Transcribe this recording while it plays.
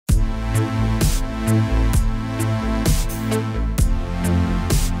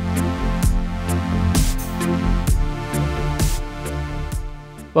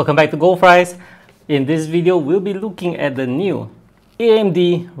Welcome back to Gold Fries. In this video, we'll be looking at the new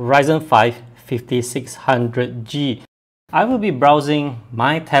AMD Ryzen 5 5600G. I will be browsing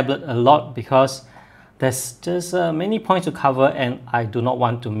my tablet a lot because there's just many points to cover and I do not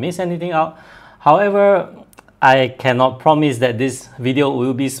want to miss anything out. However, I cannot promise that this video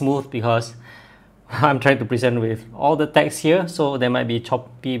will be smooth because I'm trying to present with all the text here, so there might be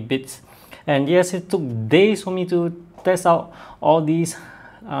choppy bits. And yes, it took days for me to test out all these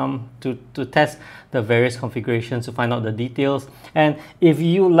to test the various configurations to find out the details. And if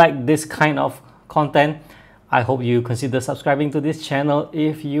you like this kind of content, I hope you consider subscribing to this channel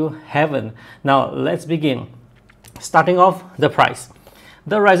if you haven't. Now let's begin. Starting off, the price.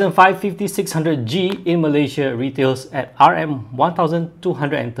 The Ryzen 5 5600G in Malaysia retails at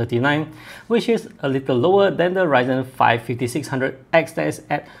RM1239, which is a little lower than the Ryzen 5 5600X that is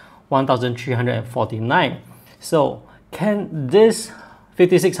at 1349. So can this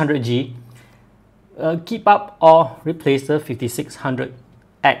 5600G keep up or replace the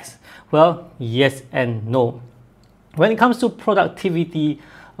 5600X? Well, yes and no. When it comes to productivity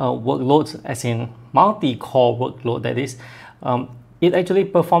workloads, as in multi-core workload, that is, it actually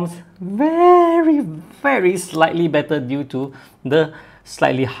performs very slightly better due to the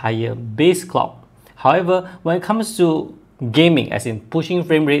slightly higher base clock. However, when it comes to gaming, as in pushing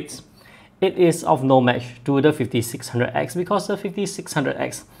frame rates, it is of no match to the 5600X because the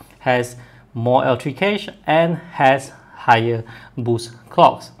 5600X has more L3 cache and has higher boost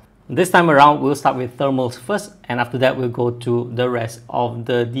clocks. This time around, we'll start with thermals first, and after that we'll go to the rest of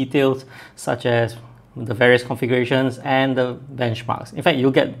the details such as the various configurations and the benchmarks. In fact, you'll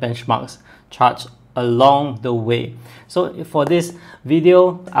get benchmarks charts along the way. So for this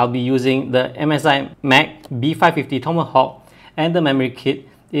video, I'll be using the MSI MAG B550 Tomahawk, and the memory kit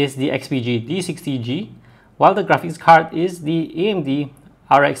is the XPG D60G, while the graphics card is the AMD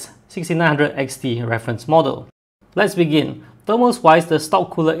RX 6900 XT reference model. Let's begin. Thermals wise, the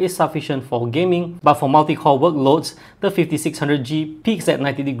stock cooler is sufficient for gaming, but for multi-core workloads, the 5600G peaks at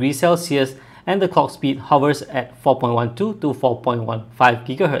 90 degrees Celsius and the clock speed hovers at 4.12 to 4.15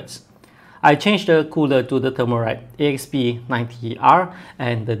 GHz. I changed the cooler to the Thermalright AXP-90R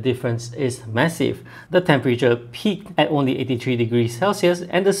and the difference is massive. The temperature peaked at only 83 degrees Celsius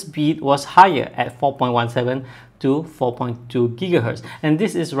and the speed was higher at 4.17 to 4.2 GHz. And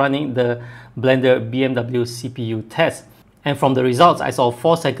this is running the Blender BMW CPU test. And from the results, I saw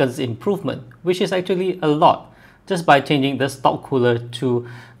 4 seconds improvement, which is actually a lot, just by changing the stock cooler to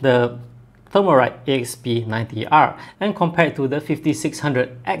the Thermalright AXP-90R. And compared to the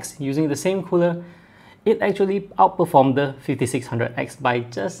 5600X using the same cooler, it actually outperformed the 5600X by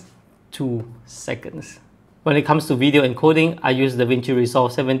just 2 seconds. When it comes to video encoding, I use DaVinci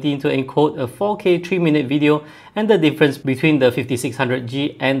Resolve 17 to encode a 4K 3-minute video, and the difference between the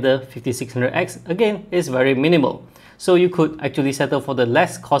 5600G and the 5600X again is very minimal. So you could actually settle for the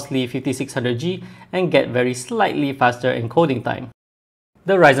less costly 5600G and get very slightly faster encoding time.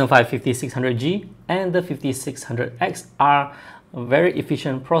 The Ryzen 5 5600G and the 5600X are very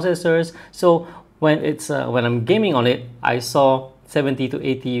efficient processors. So when I'm gaming on it, I saw 70 to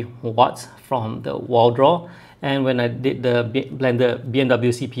 80 watts from the wall draw, and when I did the Blender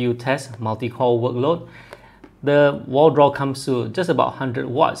BMW CPU test multi-core workload, the wall draw comes to just about 100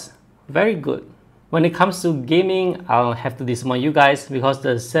 watts. Very good. When it comes to gaming, I'll have to disappoint you guys because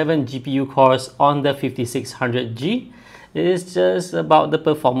the 7 GPU cores on the 5600G is just about the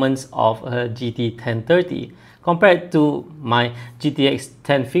performance of a GT 1030 compared to my GTX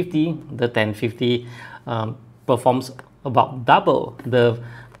 1050. The 1050 performs about double the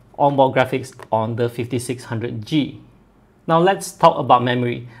onboard graphics on the 5600G. Now let's talk about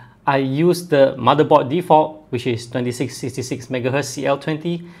memory. I use the motherboard default, which is 2666 MHz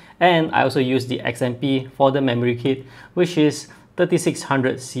CL20, and I also use the XMP for the memory kit, which is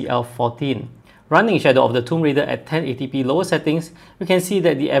 3600 CL14. Running Shadow of the Tomb Raider at 1080p lower settings, you can see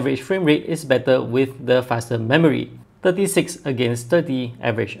that the average frame rate is better with the faster memory, 36 against 30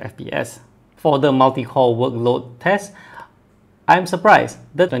 average FPS. For the multi-core workload test, I'm surprised.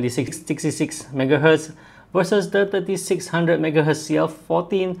 The 2666 MHz versus the 3600 MHz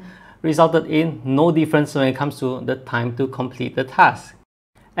CL14 resulted in no difference when it comes to the time to complete the task.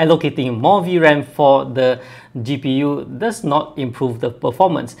 Allocating more VRAM for the GPU does not improve the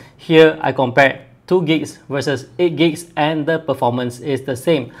performance. Here I compared 2 gigs versus 8 gigs and the performance is the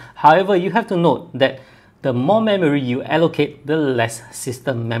same. However, you have to note that the more memory you allocate, the less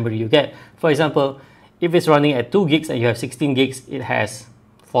system memory you get. For example, if it's running at 2 gigs and you have 16 gigs, it has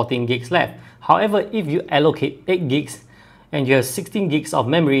 14 gigs left. However, if you allocate 8 gigs and you have 16 gigs of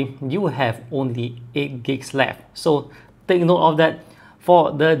memory, you have only 8 gigs left. So take note of that.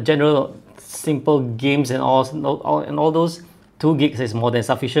 for the general simple games and all those, 2 gigs is more than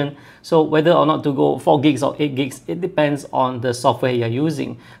sufficient. So whether or not to go 4 gigs or 8 gigs, it depends on the software you're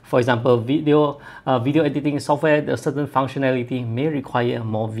using. For example, video editing software, the certain functionality may require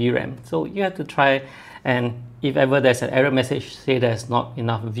more VRAM. So you have to try, and if ever there's an error message say there's not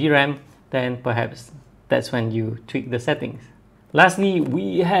enough VRAM, then perhaps that's when you tweak the settings. Lastly,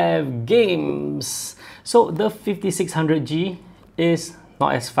 we have games. So the 5600G is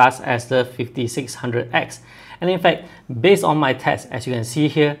not as fast as the 5600X. And in fact, based on my test, as you can see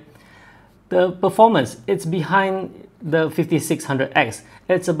here, the performance, it's behind the 5600X.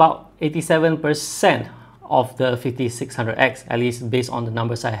 It's about 87% of the 5600X, at least based on the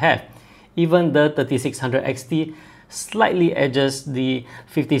numbers I have. Even the 3600 XT slightly edges the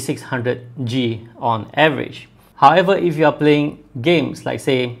 5600G on average. However, if you are playing games like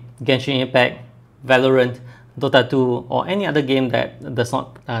say Genshin Impact, Valorant, Dota 2, or any other game that does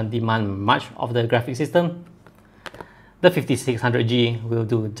not demand much of the graphic system, the 5600G will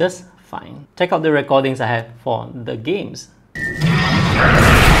do just fine. Check out the recordings I have for the games.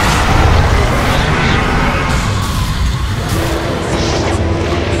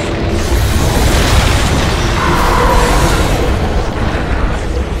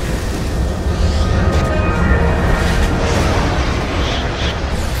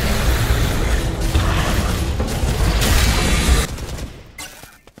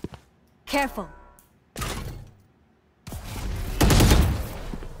 Careful.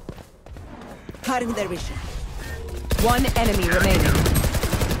 Cutting their vision. One enemy remaining.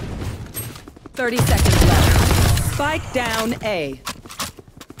 30 seconds left. Spike down A.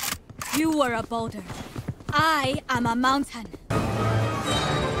 You are a boulder. I am a mountain.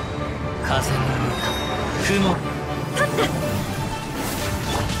 風の雲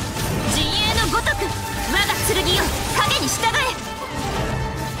陣営のごとく我が剣よ影に従え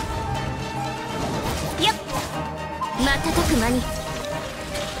よっ瞬く間に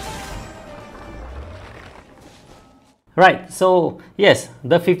Right, so yes,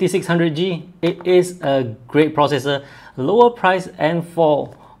 the 5600G, it is a great processor, lower price, and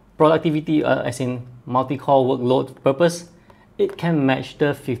for productivity, as in multi-core workload purpose, it can match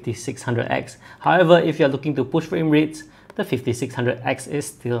the 5600X. However, if you're looking to push frame rates, the 5600X is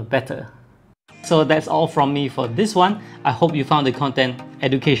still better. So that's all from me for this one. I hope you found the content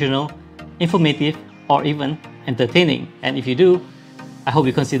educational, informative, or even entertaining. And if you do, I hope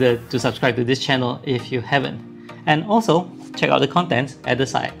you consider to subscribe to this channel if you haven't. And also, check out the contents at the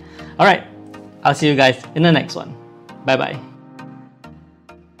side. Alright, I'll see you guys in the next one. Bye bye.